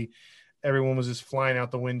everybody. Everyone was just flying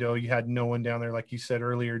out the window. You had no one down there, like you said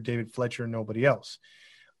earlier, David Fletcher, and nobody else.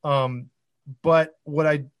 But what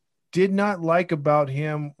I did not like about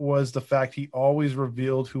him was the fact he always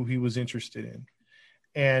revealed who he was interested in.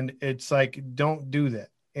 And it's like, don't do that.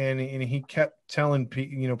 And he kept telling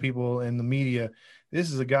people in the media, this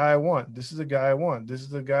is a guy I want. This is a guy I want. This is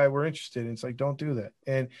the guy we're interested in. It's like, don't do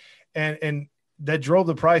that. And that drove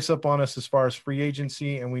the price up on us as far as free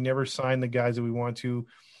agency. And we never signed the guys that we want to.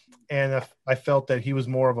 And I felt that he was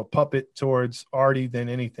more of a puppet towards Artie than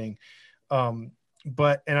anything.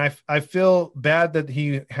 But I feel bad that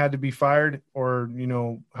he had to be fired or,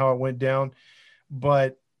 how it went down.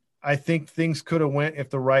 But I think things could have went if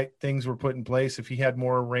the right things were put in place, if he had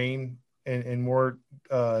more reign and more,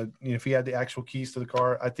 if he had the actual keys to the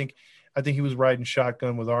car. I think he was riding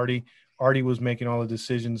shotgun with Artie. Artie was making all the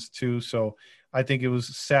decisions too. So I think it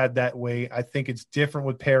was sad that way. I think it's different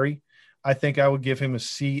with Perry. I think I would give him a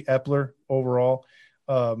C Epler overall.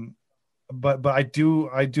 But I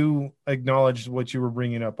do acknowledge what you were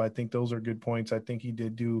bringing up. I think those are good points. I think he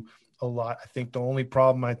did do a lot. I think the only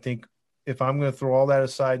problem, if I'm going to throw all that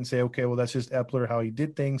aside and say, okay, well, that's just Epler, how he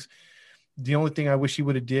did things. The only thing I wish he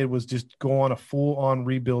would have did was just go on a full-on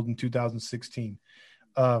rebuild in 2016.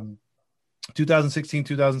 2016,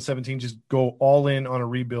 2017, just go all in on a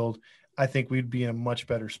rebuild. I think we'd be in a much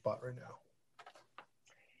better spot right now.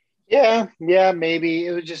 Yeah, maybe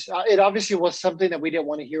it was just it obviously was something that we didn't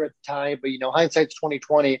want to hear at the time, but hindsight's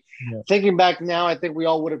 2020. Yeah. Thinking back now, I think we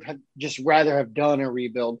all would have just rather have done a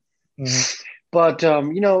rebuild. Mm-hmm. But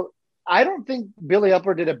I don't think Billy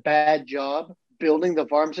Upper did a bad job building the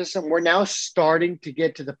farm system. We're now starting to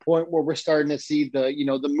get to the point where we're starting to see the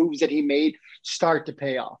moves that he made start to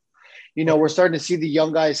pay off. We're starting to see the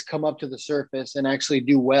young guys come up to the surface and actually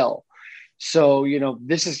do well. So,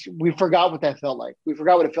 we forgot what that felt like. We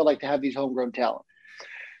forgot what it felt like to have these homegrown talent.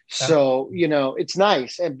 So, it's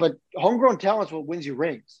nice. But homegrown talent is what wins you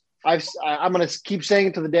rings. I'm going to keep saying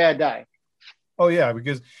it to the day I die. Oh yeah,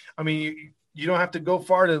 because I mean, you don't have to go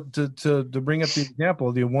far to bring up the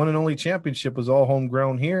example. The one and only championship was all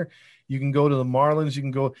homegrown here. You can go to the Marlins. You can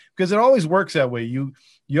go because it always works that way. You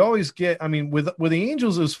always get. I mean, with the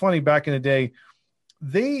Angels, it was funny back in the day.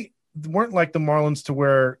 They weren't like the Marlins to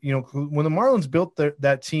where when the Marlins built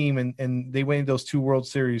that team and they won those 2 World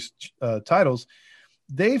Series titles.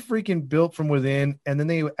 They freaking built from within, and then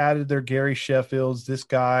they added their Gary Sheffields, this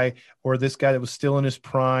guy that was still in his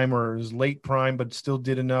prime or his late prime, but still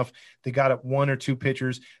did enough. They got up 1 or 2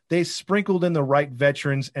 pitchers. They sprinkled in the right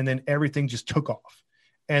veterans, and then everything just took off.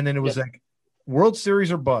 And then it was like World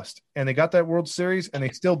Series or bust. And they got that World Series, and they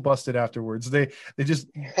still busted afterwards. They just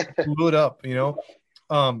blew it up,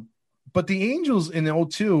 But the Angels in the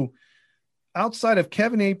 02, outside of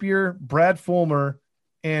Kevin Napier, Brad Fulmer,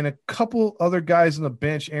 and a couple other guys on the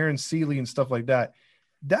bench, Aaron Seeley and stuff like that,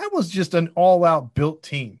 that was just an all-out built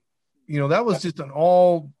team. That was just an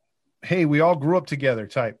hey, we all grew up together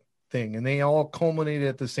type thing, and they all culminated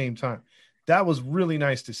at the same time. That was really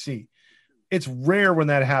nice to see. It's rare when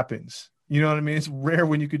that happens. You know what I mean? It's rare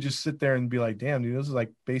when you could just sit there and be like, damn, dude, this is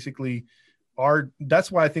like basically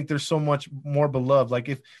that's why I think there's so much more beloved. Like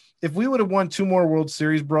if we would have won 2 more World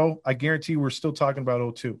Series, bro, I guarantee we're still talking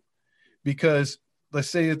about 02, because let's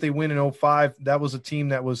say that they win in 05, that was a team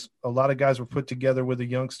that was a lot of guys were put together with the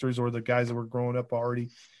youngsters or the guys that were growing up already.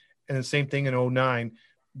 And the same thing in 09,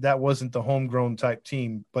 that wasn't the homegrown type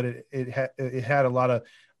team, but it had a lot of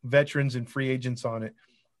veterans and free agents on it.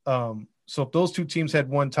 So if those 2 teams had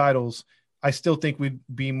won titles, I still think we'd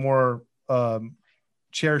be more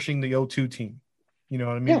cherishing the 02 team. You know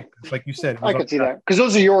what I mean? Yeah. Like you said, I could see that because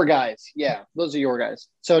those are your guys. Yeah, those are your guys.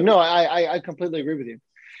 So no, I completely agree with you.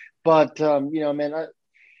 But man,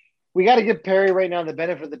 we got to give Perry right now the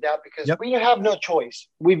benefit of the doubt because we have no choice.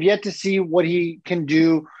 We've yet to see what he can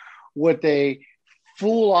do with a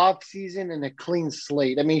full off season and a clean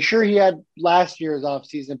slate. I mean, sure, he had last year's off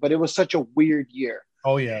season, but it was such a weird year.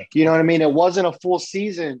 Oh yeah, you know what I mean? It wasn't a full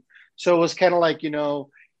season, so it was kind of like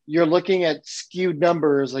you're looking at skewed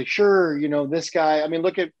numbers. Like, sure, this guy. I mean,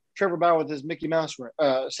 look at Trevor Bauer with his Mickey Mouse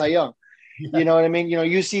Cy Young. Yeah. You know what I mean?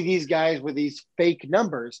 You see these guys with these fake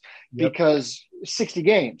numbers because 60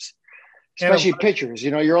 games, especially pitchers.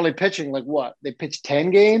 You're only pitching like what? They pitched 10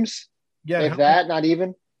 games? Yeah. If that, not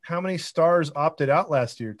even. How many stars opted out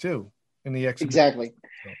last year, too, in the exhibition?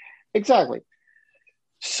 Exactly.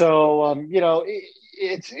 So,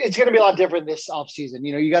 it's going to be a lot different this offseason.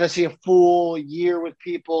 You got to see a full year with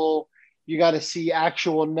people. You got to see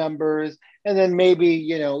actual numbers. And then maybe,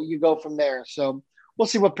 you go from there. So, we'll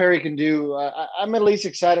see what Perry can do. I'm at least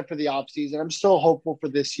excited for the offseason. I'm still hopeful for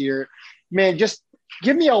this year. Man, just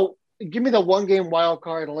give me the 1-game wild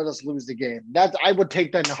card and let us lose the game. I would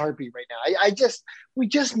take that in a heartbeat right now. We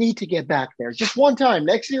just need to get back there. Just one time.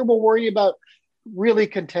 Next year we'll worry about really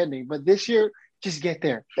contending, but this year just get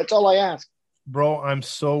there. That's all I ask. Bro, I'm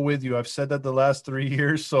so with you. I've said that the last 3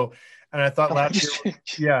 years. So, and I thought last year,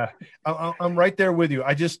 yeah, I'm right there with you.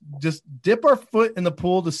 I just dip our foot in the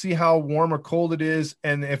pool to see how warm or cold it is.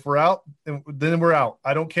 And if we're out, then we're out.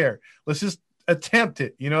 I don't care. Let's just attempt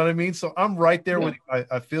it. You know what I mean? So I'm right there with you.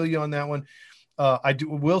 I feel you on that one.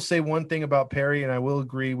 Will say one thing about Perry, and I will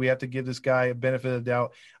agree. We have to give this guy a benefit of the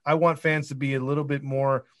doubt. I want fans to be a little bit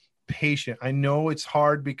more patient. I know it's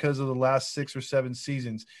hard because of the last 6 or 7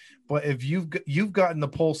 seasons, but if you've gotten the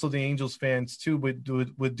pulse of the Angels fans too with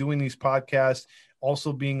doing these podcasts,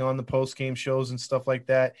 also being on the post game shows and stuff like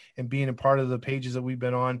that, and being a part of the pages that we've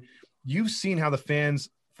been on, you've seen how the fans,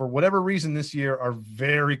 for whatever reason this year, are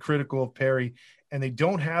very critical of Perry, and they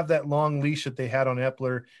don't have that long leash that they had on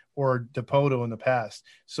Epler or DePoto in the past.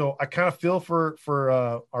 So I kind of feel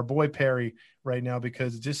for our boy Perry right now,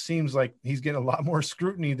 because it just seems like he's getting a lot more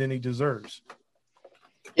scrutiny than he deserves.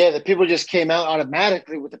 Yeah, the people just came out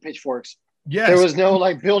automatically with the pitchforks. Yes. There was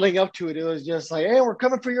no building up to it. It was just like, hey, we're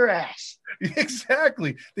coming for your ass.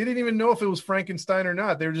 Exactly. They didn't even know if it was Frankenstein or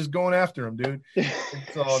not. They were just going after him, dude.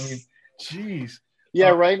 So, I mean, geez. Yeah,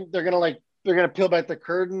 right. They're going to peel back the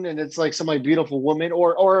curtain and it's like some like beautiful woman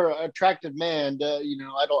or attractive man.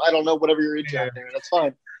 I don't know, whatever you're into Yeah. out there. That's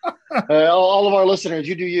fine. All of our listeners,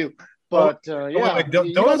 you do you. Oh, But wait,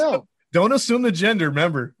 you don't know. don't assume the gender.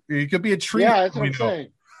 Remember, it could be a tree. Yeah, that's what I'm saying.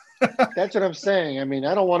 That's what I'm saying. I mean,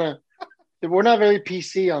 I don't want to. We're not very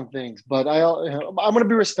PC on things, but I'm going to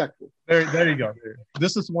be respectful. There you go.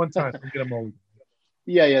 This is one time. Get them over.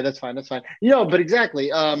 Yeah, that's fine. That's fine. But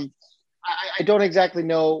exactly. I don't exactly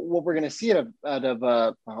know what we're going to see out of I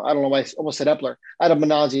don't know why I almost said Epler, out of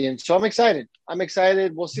Manazian. And so I'm excited.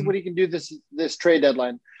 We'll see what he can do this trade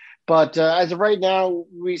deadline. But as of right now,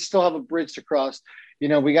 we still have a bridge to cross. We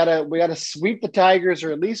gotta sweep the Tigers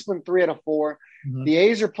or at least win 3 out of 4. Mm-hmm. The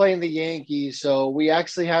A's are playing the Yankees, so we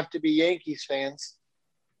actually have to be Yankees fans.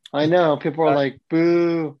 I know people are like,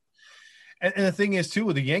 boo. And the thing is,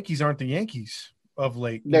 too, the Yankees aren't the Yankees of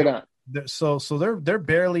late. They're not. So they're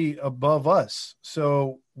barely above us.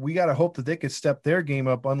 So we got to hope that they could step their game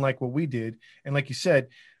up, unlike what we did. And like you said,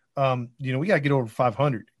 we got to get over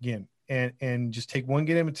 500 again, and just take one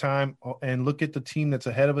game at a time and look at the team that's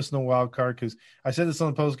ahead of us in the wild card. Because I said this on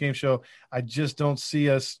the post game show, I just don't see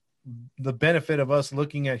the benefit of us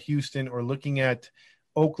looking at Houston or looking at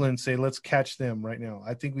Oakland, say let's catch them right now.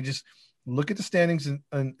 I think we just look at the standings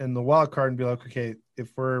and the wild card and be like, okay,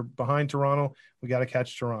 if we're behind Toronto, we got to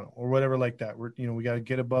catch Toronto or whatever like that. We got to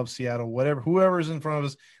get above Seattle, whoever's in front of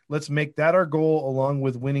us. Let's make that our goal, along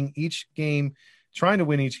with winning each game, trying to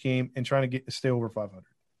win each game and trying to stay over 500.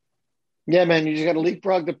 Yeah, man, you just got to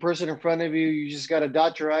leapfrog the person in front of you. You just got to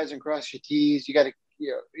dot your I's and cross your T's. You got to,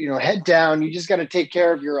 head down. You just got to take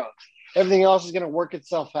care of your own. Everything else is going to work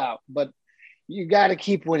itself out. But you got to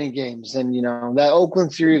keep winning games. And, that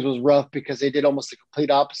Oakland series was rough because they did almost the complete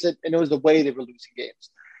opposite. And it was the way they were losing games.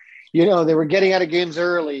 They were getting out of games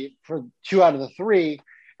early for 2 out of the 3.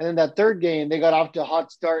 And then that third game, they got off to a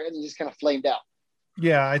hot start and just kind of flamed out.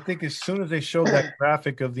 Yeah, I think as soon as they showed that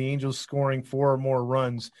graphic of the Angels scoring 4 or more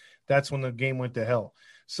runs, that's when the game went to hell.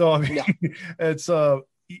 So, I mean, it's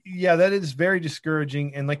that is very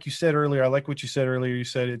discouraging. And like you said earlier, I like what you said earlier. You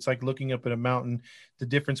said it's like looking up at a mountain. The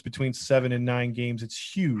difference between 7 and 9 games, it's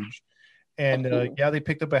huge. And they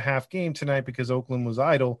picked up a half game tonight because Oakland was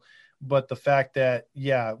idle. But the fact that,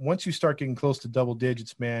 once you start getting close to double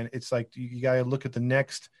digits, man, it's like you got to look at the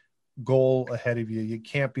next goal ahead of you. You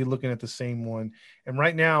can't be looking at the same one. And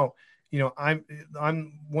right now,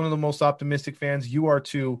 I'm one of the most optimistic fans. You are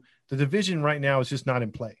too. The division right now is just not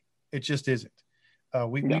in play. It just isn't.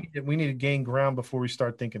 We need to gain ground before we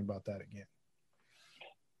start thinking about that again.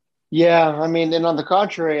 Yeah, I mean, and on the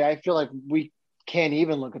contrary, I feel like we can't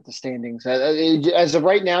even look at the standings. As of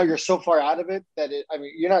right now, you're so far out of it that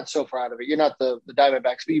you're not so far out of it. You're not the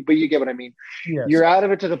Diamondbacks, but you get what I mean. Yes. You're out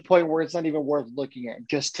of it to the point where it's not even worth looking at.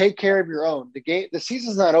 Just take care of your own. The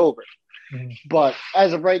season's not over. Mm-hmm. But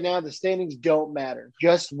as of right now, the standings don't matter.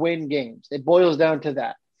 Just win games. It boils down to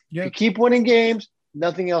that. Yep. If you keep winning games,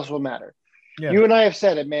 nothing else will matter. Yeah. You and I have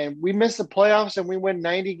said it, man. We miss the playoffs and we win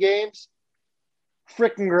 90 games.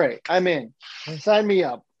 Freaking great. I'm in. Sign me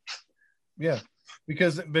up. Yeah.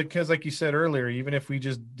 Because like you said earlier, even if we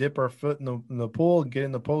just dip our foot in the pool, get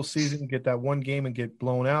in the postseason, get that one game and get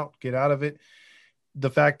blown out, get out of it. The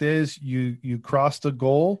fact is you crossed a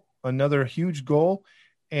goal, another huge goal,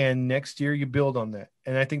 and next year you build on that.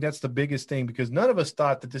 And I think that's the biggest thing, because none of us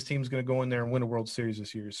thought that this team is going to go in there and win a World Series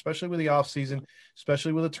this year, especially with the offseason,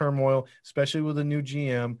 especially with the turmoil, especially with a new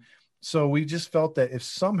GM. So we just felt that if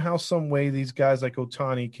somehow, some way, these guys like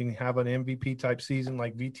Ohtani can have an MVP type season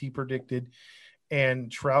like VT predicted, and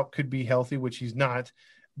Trout could be healthy, which he's not.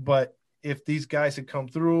 But if these guys had come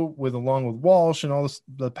through along with Walsh and all this,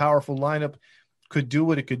 the powerful lineup could do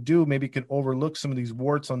what it could do, maybe it could overlook some of these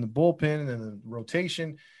warts on the bullpen and the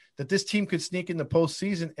rotation, that this team could sneak in the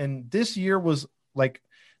postseason. And this year was like,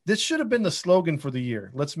 this should have been the slogan for the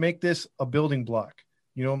year. Let's make this a building block.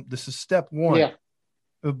 This is step one. Yeah.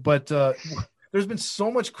 But there's been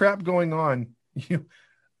so much crap going on.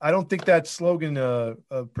 I don't think that slogan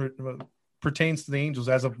pertains to the Angels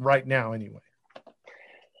as of right now anyway.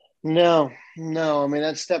 No. I mean,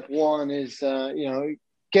 that's step one is,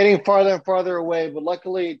 getting farther and farther away. But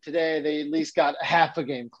luckily today, they at least got half a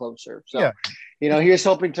game closer. So, here's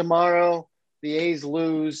hoping tomorrow the A's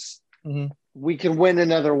lose. Mm-hmm. We can win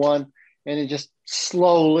another one. And it just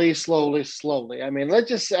slowly. I mean,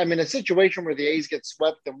 a situation where the A's get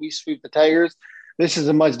swept and we sweep the Tigers, this is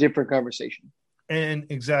a much different conversation. And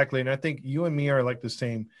exactly. And I think you and me are like the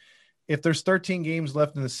same. If there's 13 games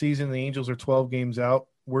left in the season, the Angels are 12 games out,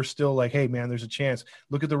 we're still like, hey, man, there's a chance.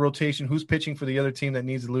 Look at the rotation. Who's pitching for the other team that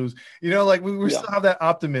needs to lose? We still have that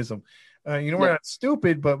optimism. We're not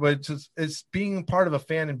stupid, but it's being part of a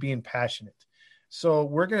fan and being passionate. So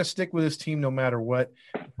we're going to stick with this team no matter what.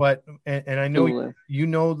 But and I know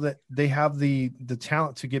that they have the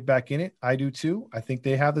talent to get back in it. I do too. I think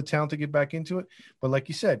they have the talent to get back into it. But like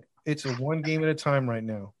you said, it's a one game at a time right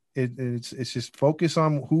now. It's just focus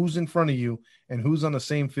on who's in front of you and who's on the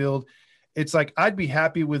same field. It's like I'd be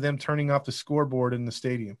happy with them turning off the scoreboard in the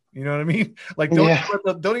stadium. You know what I mean? Like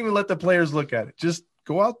don't even let the players look at it. Just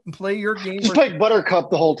go out and play your game. Just play Buttercup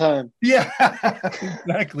the whole time. Yeah,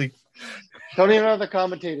 exactly. Don't even have the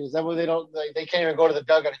commentators. That way they can't even go to the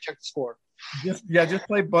dugout and check the score. Just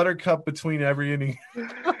play Buttercup between every inning.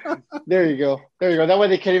 There you go. That way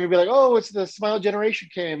they can't even be like, oh, it's the Smile Generation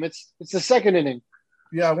game. It's the second inning.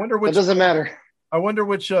 Yeah, I wonder which. It doesn't matter. I wonder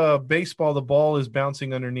which baseball the ball is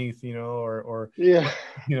bouncing underneath, or yeah,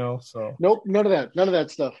 So nope, none of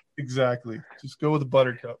that stuff. Exactly. Just go with the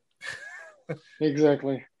Buttercup.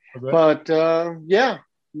 Exactly. Okay. But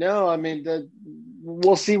no, I mean,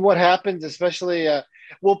 we'll see what happens. Especially,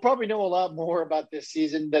 we'll probably know a lot more about this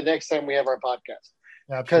season the next time we have our podcast.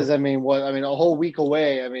 Because a whole week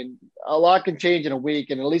away. I mean, a lot can change in a week,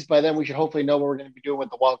 and at least by then we should hopefully know what we're going to be doing with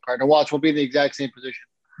the wild card. And watch, we'll be in the exact same position.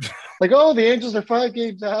 Like, oh, the Angels are 5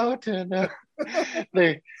 games out, and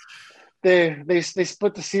they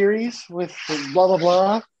split the series with blah blah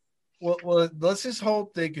blah. Well, let's just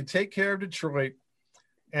hope they can take care of Detroit,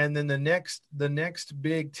 and then the next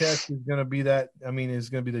big test is going to be is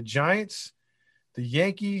going to be the Giants, the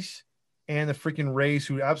Yankees, and the freaking Rays,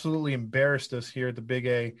 who absolutely embarrassed us here at the Big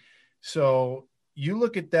A. So you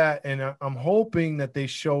look at that, and I'm hoping that they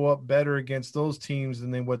show up better against those teams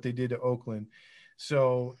than what they did to Oakland.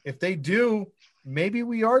 So if they do, maybe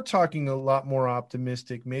we are talking a lot more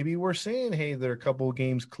optimistic. Maybe we're saying, hey, they're a couple of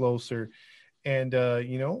games closer. And,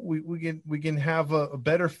 we can have a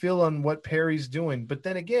better feel on what Perry's doing. But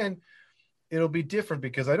then again, it'll be different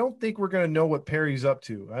because I don't think we're going to know what Perry's up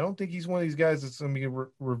to. I don't think he's one of these guys that's going to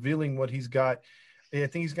be revealing what he's got. I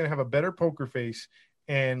think he's going to have a better poker face.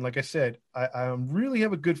 And like I said, I really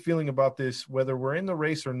have a good feeling about this, whether we're in the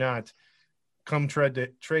race or not. Come trade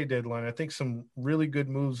deadline, I think some really good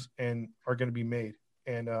moves are going to be made,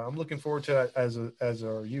 and I'm looking forward to that. As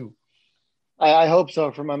are you. I hope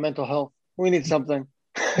so for my mental health. We need something.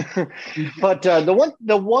 But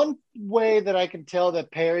the one way that I can tell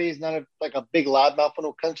that Perry is not a big loudmouth when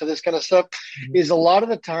it comes to this kind of stuff is a lot of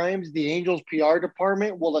the times the Angels PR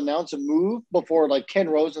department will announce a move before like Ken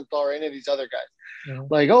Rosenthal or any of these other guys.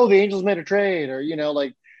 Like, oh, the Angels made a trade, or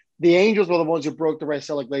like. The Angels were the ones who broke the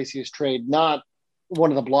Raisel Iglesias trade, not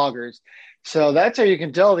one of the bloggers. So that's how you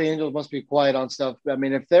can tell the Angels must be quiet on stuff. I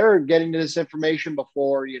mean, if they're getting to this information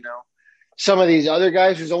before, some of these other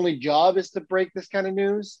guys whose only job is to break this kind of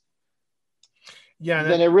news,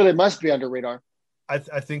 then it really must be under radar. I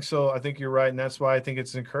think so. I think you're right. And that's why I think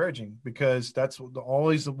it's encouraging, because that's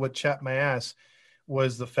always what chapped my ass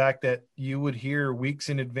was the fact that you would hear weeks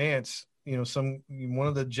in advance one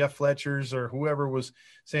of the Jeff Fletchers or whoever was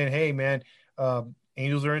saying, hey man,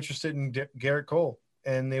 Angels are interested in Garrett Cole.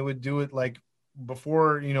 And they would do it like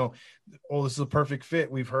before, this is a perfect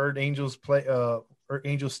fit. We've heard Angels play or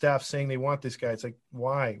Angels staff saying they want this guy. It's like,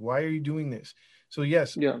 why are you doing this? So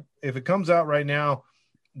yes, if it comes out right now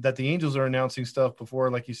that the Angels are announcing stuff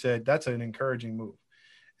before, like you said, that's an encouraging move.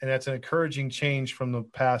 And that's an encouraging change from the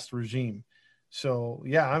past regime. So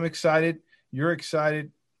yeah, I'm excited. You're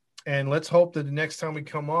excited. And let's hope that the next time we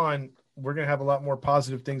come on, we're going to have a lot more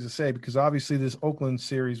positive things to say, because obviously this Oakland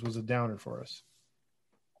series was a downer for us.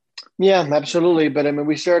 Yeah, absolutely. But I mean,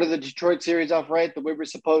 we started the Detroit series off right the way we're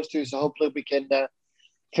supposed to. So hopefully we can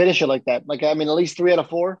finish it like that. At least 3 out of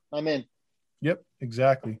 4, I'm in. Yep,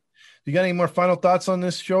 exactly. You got any more final thoughts on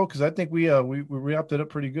this show? Because I think we wrapped it up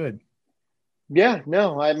pretty good. Yeah,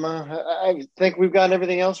 no, I think we've got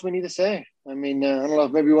everything else we need to say. I mean, I don't know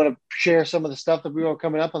if maybe you want to share some of the stuff that we were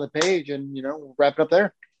coming up on the page, and we'll wrap it up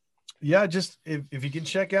there. Yeah, just if you can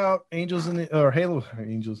check out Halos in the Infield,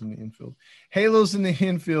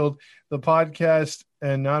 the podcast,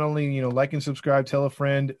 and not only like and subscribe, tell a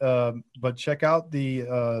friend, but check out the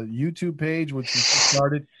YouTube page, which we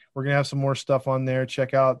started. We're gonna have some more stuff on there.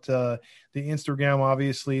 Check out the Instagram,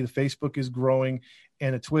 obviously. The Facebook is growing,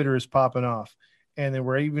 and the Twitter is popping off. And then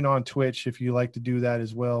we're even on Twitch if you like to do that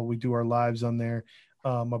as well. We do our lives on there.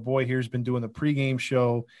 My boy here's been doing the pregame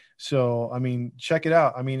show. So, I mean, check it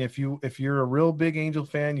out. I mean, if you're a real big Angel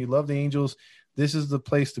fan, you love the Angels, this is the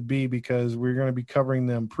place to be, because we're going to be covering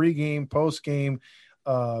them pregame, postgame,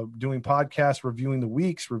 doing podcasts, reviewing the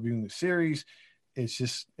weeks, reviewing the series. It's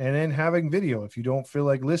just, and then having video. If you don't feel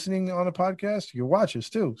like listening on a podcast, you can watch us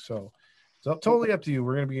too. So it's totally up to you.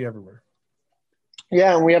 We're going to be everywhere.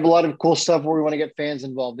 Yeah, and we have a lot of cool stuff where we want to get fans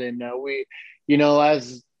involved in.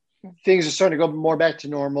 As things are starting to go more back to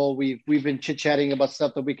normal, we've been chit chatting about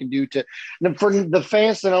stuff that we can do to for the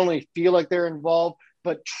fans to not only feel like they're involved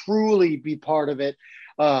but truly be part of it.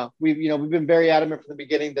 We've been very adamant from the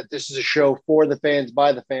beginning that this is a show for the fans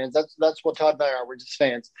by the fans. That's what Todd and I are. We're just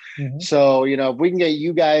fans. Mm-hmm. So if we can get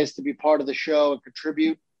you guys to be part of the show and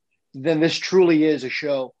contribute, then this truly is a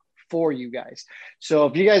show for you guys. So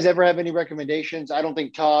if you guys ever have any recommendations, I don't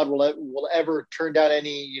think Todd will ever turn down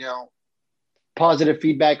any positive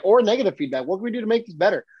feedback or negative feedback. What can we do to make this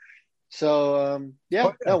better? So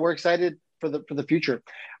no, we're excited for the future.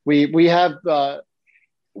 We have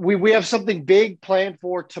we have something big planned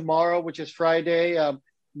for tomorrow, which is Friday.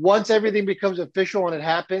 Once everything becomes official and it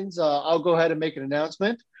happens, I'll go ahead and make an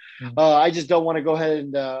announcement. I just don't want to go ahead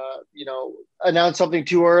and announce something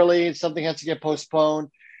too early. Something has to get postponed.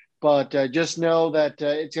 But just know that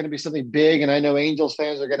it's going to be something big, and I know Angels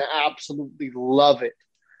fans are going to absolutely love it.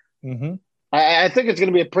 Mm-hmm. I think it's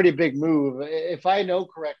going to be a pretty big move. If I know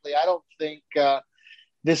correctly, I don't think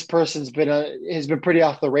this person's has been pretty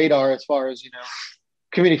off the radar as far as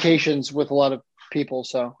communications with a lot of people.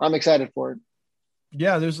 So I'm excited for it.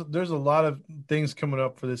 Yeah, there's a lot of things coming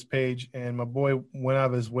up for this page, and my boy went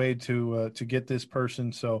out of his way to get this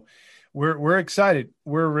person. So we're excited.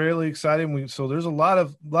 We're really excited. So there's a lot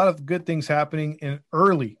of good things happening and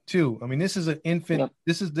early too. I mean, this is an infant.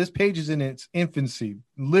 Yeah. This page is in its infancy,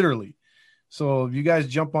 literally. So if you guys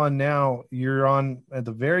jump on now, you're on at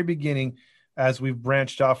the very beginning as we've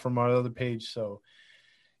branched off from our other page. So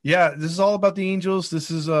yeah, this is all about the Angels.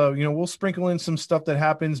 This is we'll sprinkle in some stuff that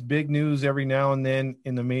happens, big news every now and then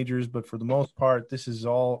in the majors, but for the most part, this is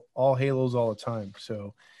all Halos all the time.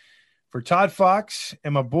 So for Todd Fox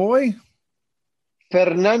and my boy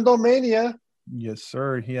Fernando Mania. Yes,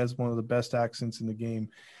 sir. He has one of the best accents in the game.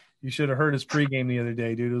 You should have heard his pregame the other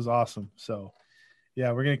day, dude. It was awesome. So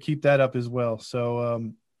yeah, we're going to keep that up as well.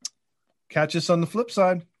 So catch us on the flip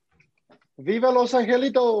side. Viva Los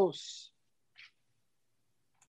Angelitos.